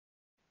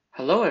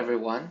Hello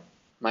everyone,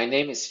 my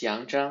name is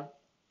Yang Zhang.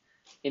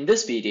 In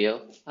this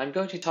video, I'm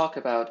going to talk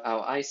about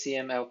our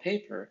ICML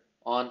paper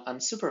on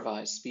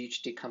unsupervised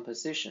speech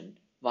decomposition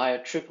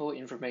via triple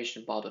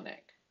information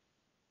bottleneck.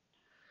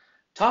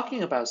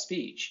 Talking about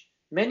speech,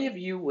 many of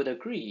you would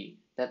agree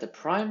that the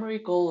primary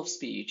goal of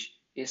speech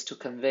is to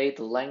convey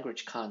the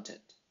language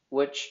content,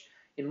 which,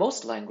 in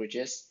most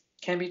languages,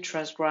 can be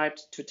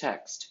transcribed to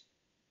text.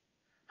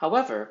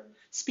 However,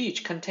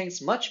 speech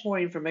contains much more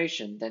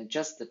information than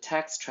just the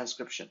text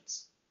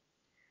transcriptions.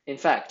 In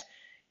fact,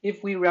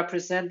 if we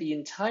represent the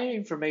entire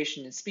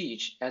information in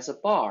speech as a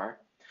bar,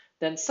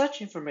 then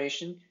such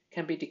information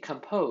can be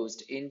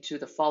decomposed into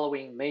the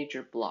following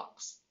major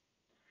blocks.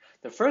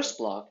 The first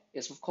block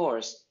is, of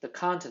course, the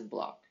content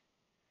block.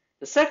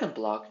 The second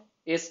block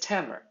is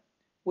timbre,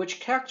 which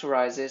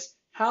characterizes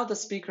how the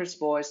speaker's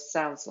voice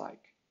sounds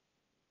like.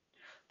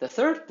 The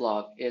third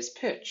block is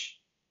pitch,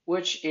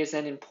 which is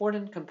an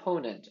important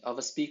component of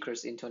a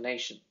speaker's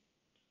intonation.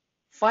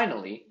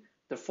 Finally,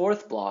 the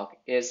fourth block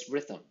is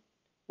rhythm,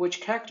 which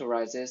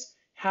characterizes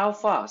how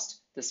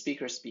fast the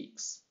speaker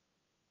speaks.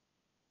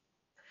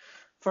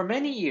 For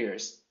many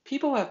years,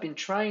 people have been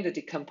trying to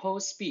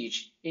decompose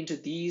speech into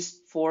these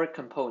four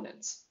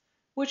components,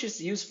 which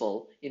is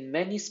useful in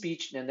many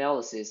speech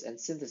analysis and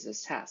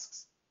synthesis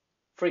tasks.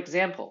 For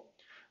example,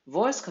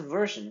 voice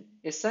conversion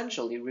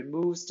essentially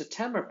removes the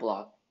timbre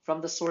block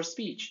from the source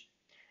speech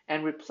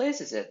and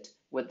replaces it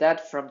with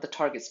that from the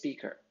target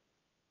speaker.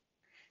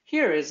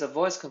 Here is a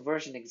voice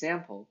conversion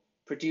example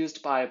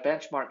produced by a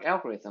benchmark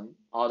algorithm,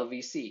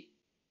 AutoVC.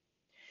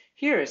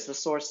 Here is the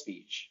source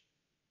speech.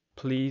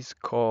 Please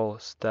call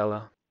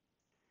Stella.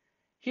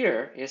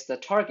 Here is the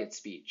target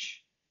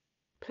speech.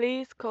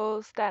 Please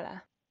call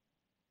Stella.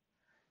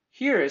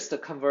 Here is the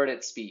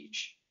converted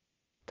speech.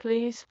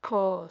 Please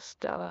call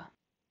Stella.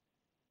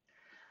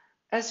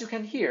 As you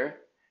can hear,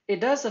 it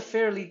does a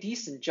fairly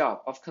decent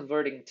job of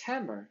converting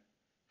timbre.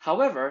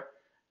 However,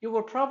 you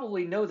will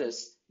probably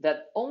notice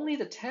that only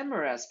the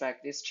timbre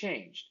aspect is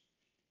changed,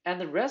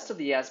 and the rest of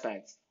the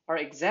aspects are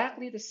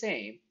exactly the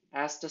same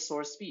as the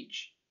source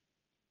speech.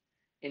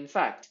 In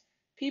fact,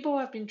 people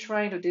have been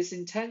trying to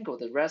disentangle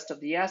the rest of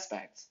the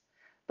aspects,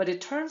 but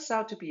it turns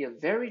out to be a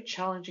very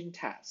challenging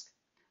task,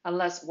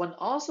 unless one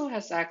also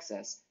has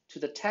access to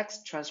the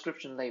text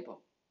transcription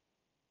label.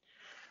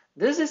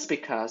 This is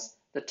because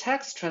the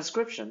text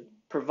transcription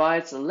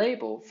provides a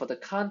label for the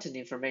content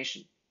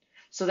information,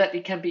 so that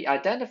it can be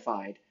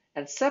identified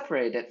and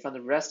separated from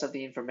the rest of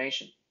the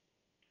information.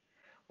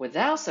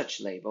 Without such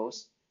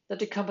labels, the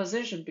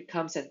decomposition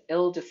becomes an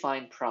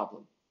ill-defined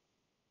problem.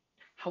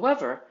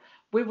 However,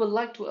 we would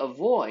like to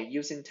avoid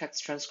using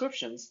text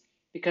transcriptions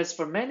because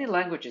for many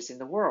languages in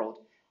the world,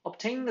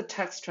 obtaining the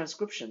text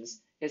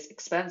transcriptions is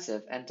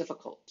expensive and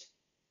difficult.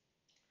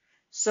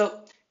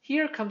 So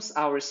here comes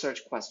our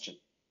research question.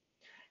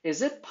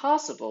 Is it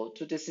possible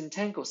to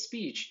disentangle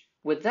speech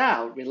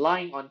without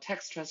relying on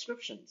text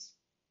transcriptions?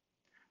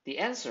 The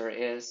answer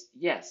is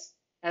yes,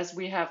 as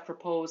we have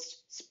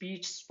proposed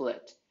speech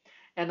split,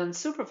 an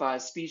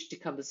unsupervised speech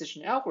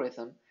decomposition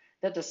algorithm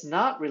that does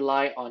not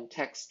rely on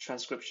text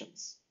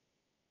transcriptions.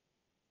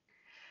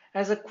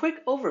 As a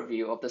quick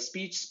overview of the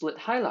speech split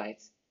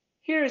highlights,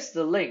 here is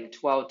the link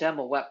to our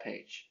demo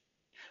webpage,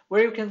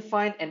 where you can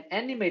find an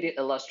animated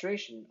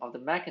illustration of the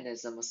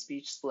mechanism of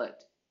speech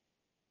split.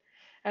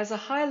 As a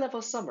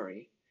high-level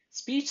summary,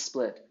 speech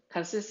split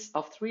consists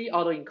of three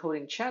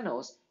autoencoding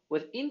channels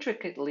with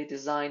intricately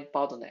designed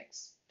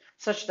bottlenecks,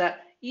 such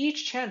that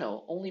each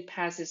channel only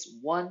passes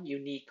one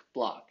unique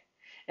block,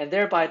 and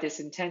thereby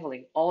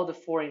disentangling all the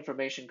four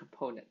information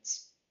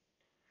components.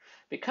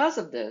 Because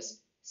of this,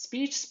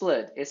 speech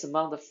split is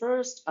among the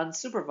first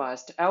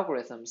unsupervised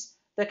algorithms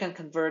that can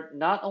convert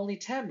not only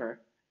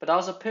timbre, but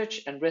also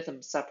pitch and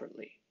rhythm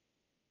separately.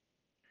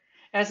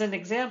 As an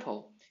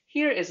example,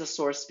 here is a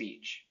source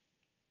speech.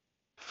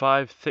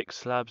 5 thick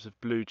slabs of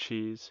blue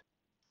cheese.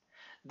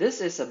 This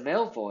is a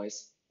male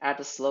voice at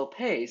a slow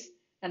pace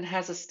and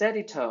has a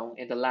steady tone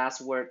in the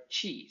last word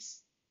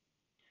cheese.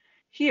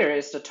 Here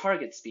is the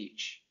target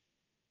speech.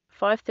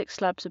 5 thick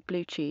slabs of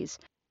blue cheese.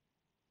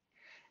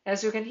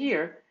 As you can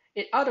hear,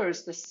 it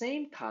utters the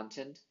same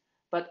content,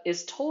 but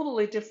is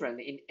totally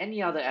different in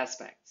any other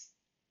aspects.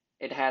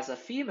 It has a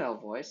female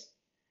voice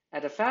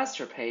at a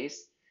faster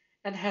pace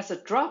and has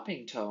a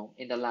dropping tone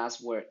in the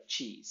last word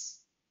cheese.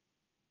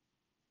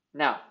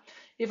 Now,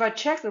 if I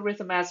check the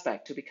rhythm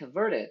aspect to be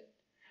converted,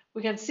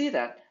 we can see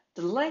that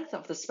the length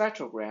of the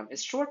spectrogram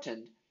is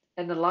shortened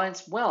and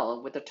aligns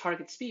well with the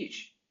target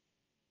speech.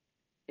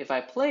 If I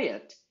play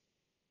it,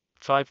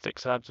 5 thick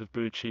slabs of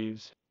blue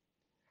cheese.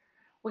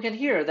 we can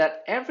hear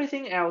that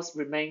everything else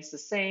remains the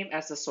same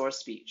as the source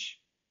speech.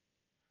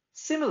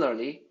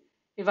 Similarly,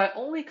 if I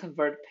only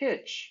convert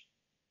pitch,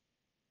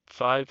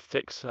 5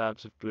 thick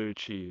slabs of blue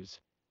cheese.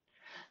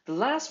 the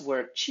last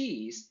word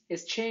cheese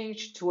is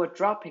changed to a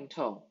dropping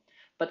tone,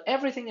 but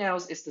everything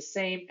else is the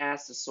same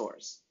as the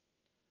source.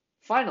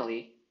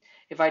 Finally,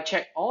 if I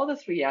check all the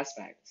three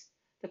aspects,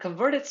 the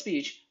converted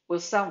speech will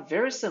sound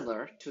very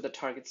similar to the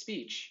target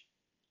speech.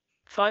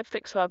 5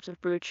 thick slabs of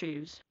blue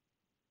cheese.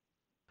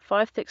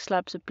 5 thick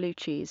slabs of blue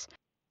cheese.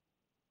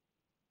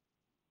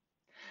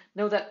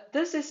 Note that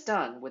this is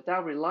done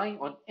without relying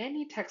on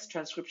any text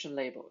transcription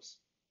labels.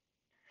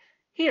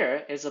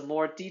 Here is a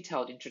more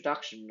detailed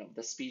introduction of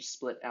the speech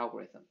split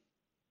algorithm.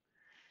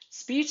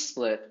 Speech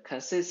split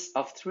consists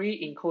of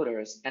 3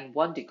 encoders and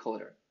 1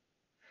 decoder.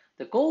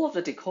 The goal of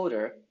the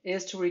decoder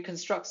is to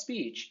reconstruct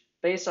speech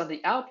based on the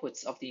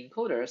outputs of the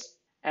encoders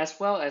as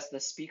well as the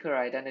speaker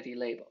identity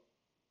label.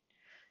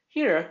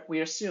 Here,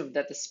 we assume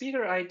that the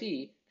speaker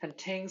ID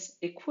contains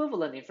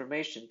equivalent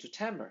information to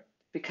timbre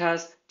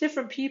because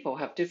different people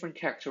have different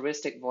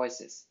characteristic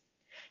voices.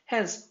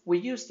 Hence, we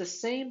use the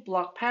same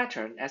block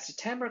pattern as the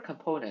timbre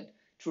component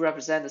to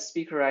represent the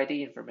speaker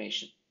ID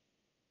information.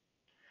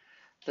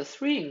 The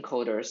 3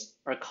 encoders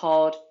are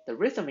called the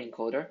rhythm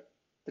encoder,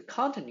 the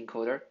content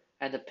encoder,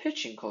 and the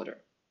pitch encoder.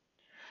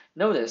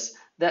 Notice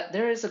that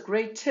there is a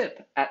great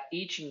tip at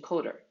each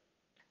encoder.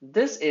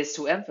 This is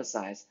to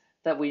emphasize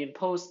that we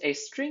impose a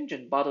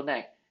stringent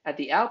bottleneck at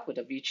the output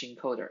of each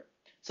encoder,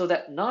 so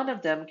that none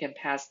of them can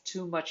pass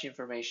too much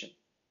information.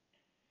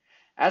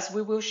 As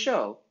we will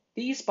show,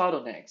 these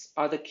bottlenecks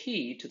are the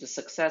key to the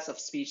success of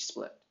speech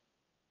split.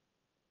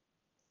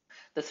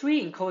 The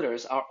 3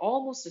 encoders are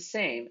almost the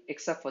same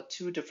except for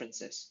 2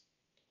 differences.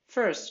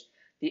 First,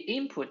 the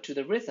input to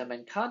the rhythm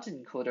and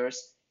content encoders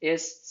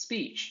is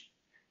speech,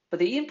 but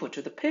the input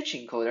to the pitch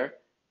encoder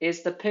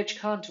is the pitch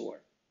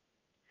contour.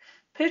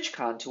 Pitch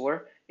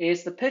contour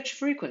is the pitch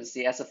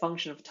frequency as a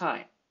function of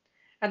time,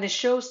 and it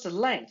shows the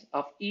length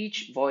of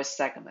each voice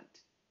segment.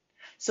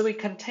 So it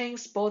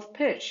contains both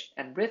pitch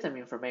and rhythm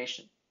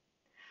information.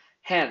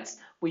 Hence,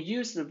 we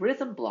use the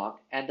rhythm block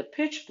and the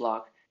pitch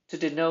block to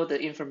denote the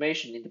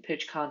information in the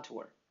pitch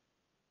contour.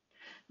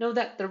 Note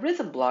that the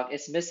rhythm block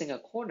is missing a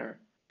corner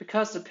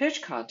because the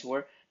pitch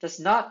contour does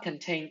not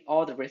contain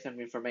all the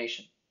rhythm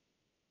information.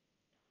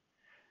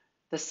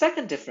 The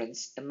second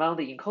difference among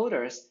the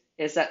encoders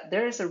is that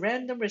there is a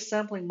random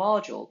resampling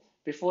module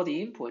before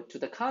the input to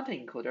the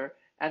content encoder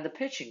and the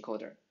pitch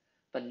encoder,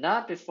 but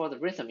not before the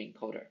rhythm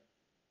encoder.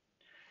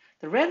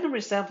 The random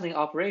resampling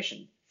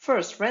operation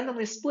first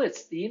randomly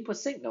splits the input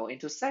signal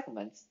into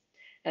segments,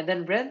 and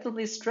then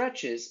randomly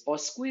stretches or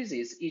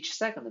squeezes each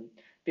segment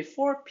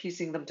before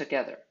piecing them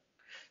together.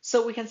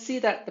 So we can see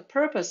that the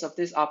purpose of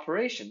this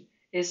operation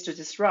is to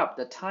disrupt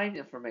the time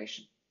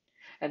information,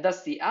 and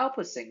thus the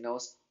output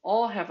signals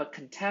all have a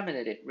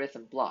contaminated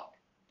rhythm block,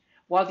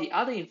 while the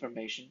other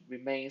information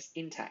remains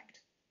intact.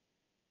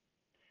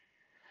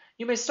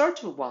 You may start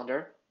to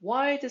wonder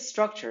why this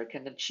structure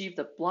can achieve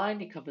the blind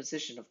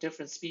decomposition of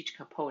different speech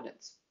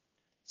components.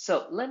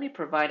 So let me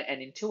provide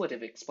an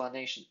intuitive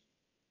explanation.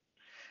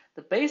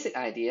 The basic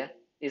idea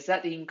is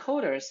that the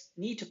encoders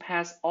need to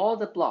pass all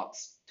the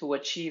blocks to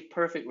achieve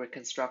perfect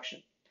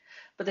reconstruction,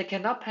 but they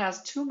cannot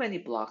pass too many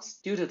blocks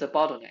due to the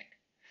bottleneck,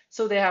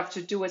 so they have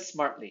to do it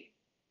smartly.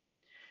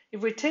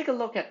 If we take a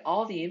look at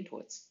all the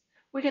inputs,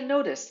 we can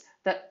notice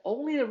that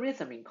only the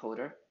rhythm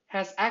encoder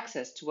has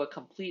access to a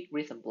complete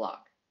rhythm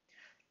block.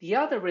 The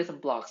other rhythm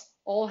blocks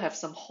all have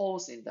some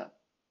holes in them.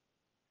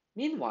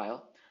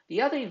 Meanwhile,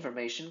 the other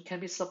information can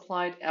be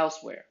supplied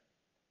elsewhere.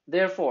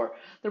 Therefore,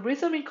 the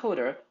rhythm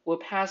encoder will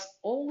pass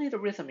only the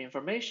rhythm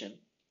information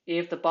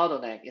if the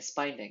bottleneck is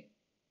binding.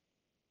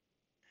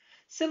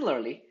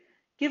 Similarly,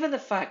 given the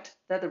fact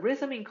that the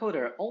rhythm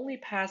encoder only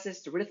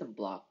passes the rhythm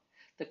block,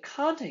 the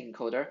content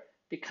encoder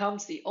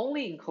becomes the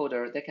only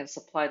encoder that can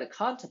supply the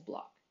content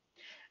block,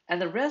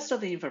 and the rest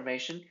of the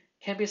information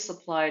can be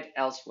supplied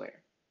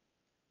elsewhere.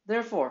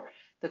 Therefore,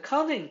 the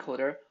content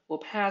encoder will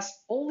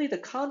pass only the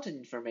content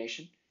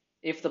information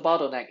if the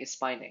bottleneck is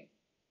binding.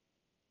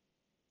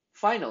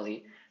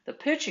 Finally, the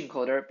pitch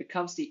encoder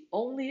becomes the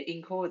only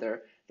encoder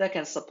that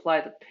can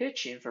supply the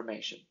pitch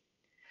information,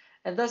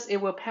 and thus it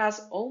will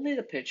pass only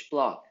the pitch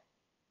block.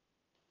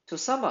 To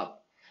sum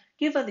up,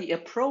 given the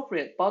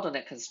appropriate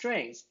bottleneck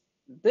constraints,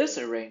 this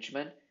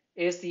arrangement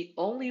is the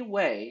only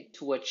way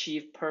to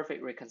achieve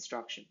perfect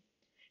reconstruction,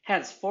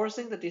 hence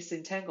forcing the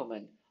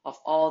disentanglement of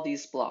all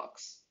these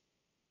blocks.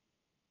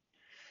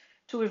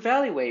 To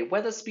evaluate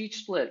whether speech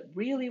split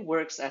really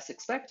works as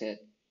expected,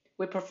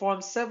 we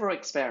perform several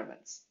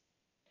experiments.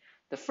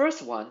 The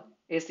first one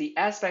is the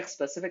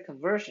aspect-specific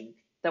conversion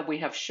that we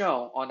have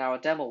shown on our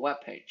demo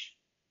webpage.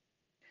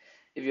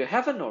 If you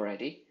haven't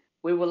already,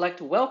 we would like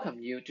to welcome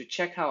you to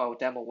check out our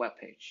demo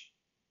webpage.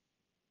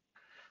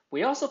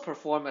 We also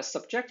perform a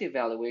subjective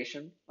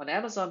evaluation on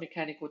Amazon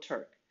Mechanical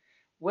Turk,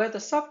 where the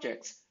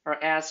subjects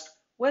are asked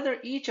whether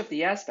each of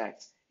the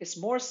aspects is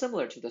more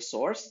similar to the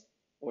source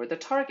or the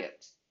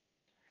target.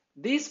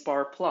 These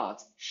bar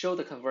plots show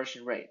the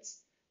conversion rates,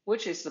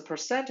 which is the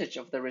percentage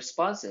of the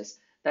responses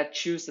that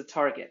choose the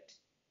target.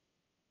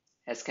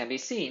 As can be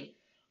seen,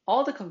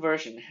 all the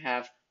conversions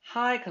have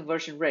high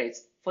conversion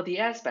rates for the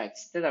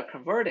aspects that are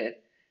converted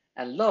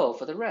and low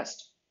for the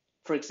rest.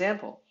 For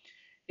example,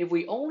 if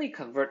we only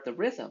convert the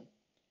rhythm,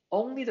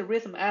 only the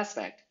rhythm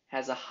aspect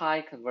has a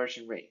high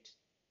conversion rate.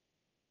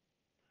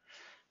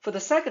 For the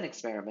second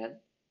experiment,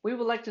 we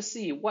would like to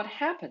see what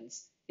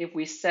happens if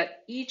we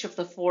set each of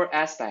the 4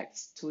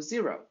 aspects to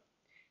 0.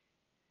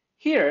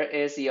 Here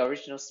is the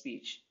original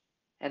speech,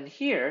 and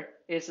here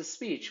is a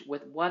speech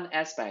with one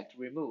aspect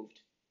removed.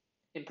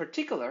 In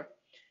particular,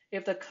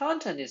 if the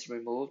content is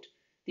removed,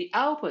 the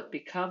output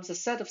becomes a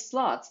set of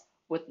slots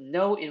with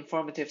no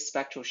informative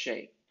spectral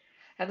shape,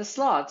 and the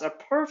slots are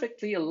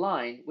perfectly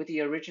aligned with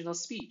the original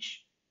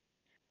speech.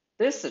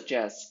 This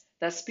suggests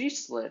that speech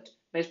split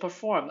may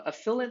perform a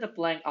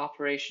fill-in-the-blank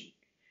operation,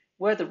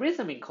 where the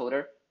rhythm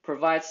encoder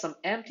provides some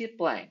empty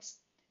blanks,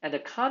 and the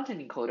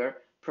content encoder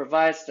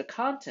provides the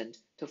content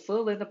to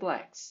fill in the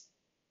blanks.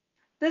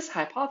 This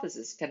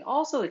hypothesis can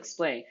also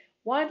explain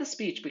why the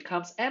speech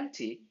becomes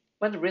empty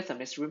when the rhythm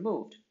is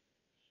removed.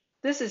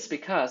 This is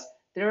because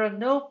there are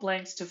no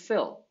blanks to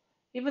fill,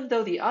 even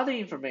though the other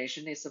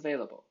information is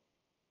available.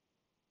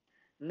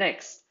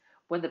 Next,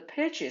 when the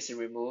pitch is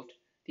removed,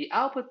 the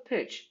output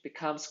pitch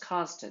becomes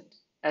constant,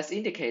 as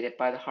indicated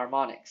by the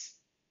harmonics.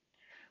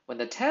 When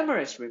the timbre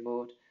is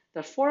removed,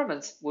 the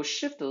performance will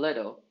shift a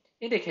little,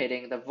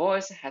 indicating the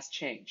voice has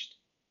changed.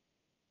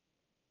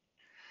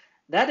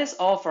 That is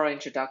all for our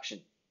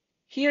introduction.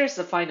 Here is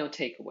the final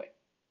takeaway.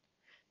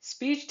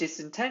 Speech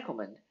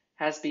disentanglement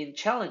has been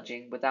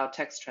challenging without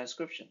text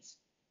transcriptions.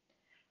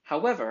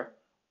 However,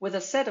 with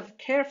a set of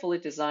carefully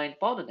designed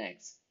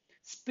bottlenecks,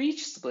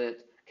 speech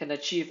split can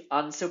achieve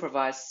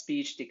unsupervised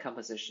speech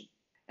decomposition,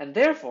 and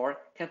therefore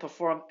can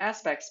perform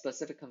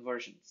aspect-specific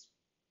conversions.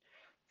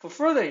 For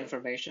further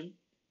information,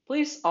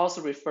 please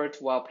also refer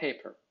to our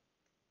paper.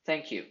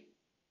 Thank you.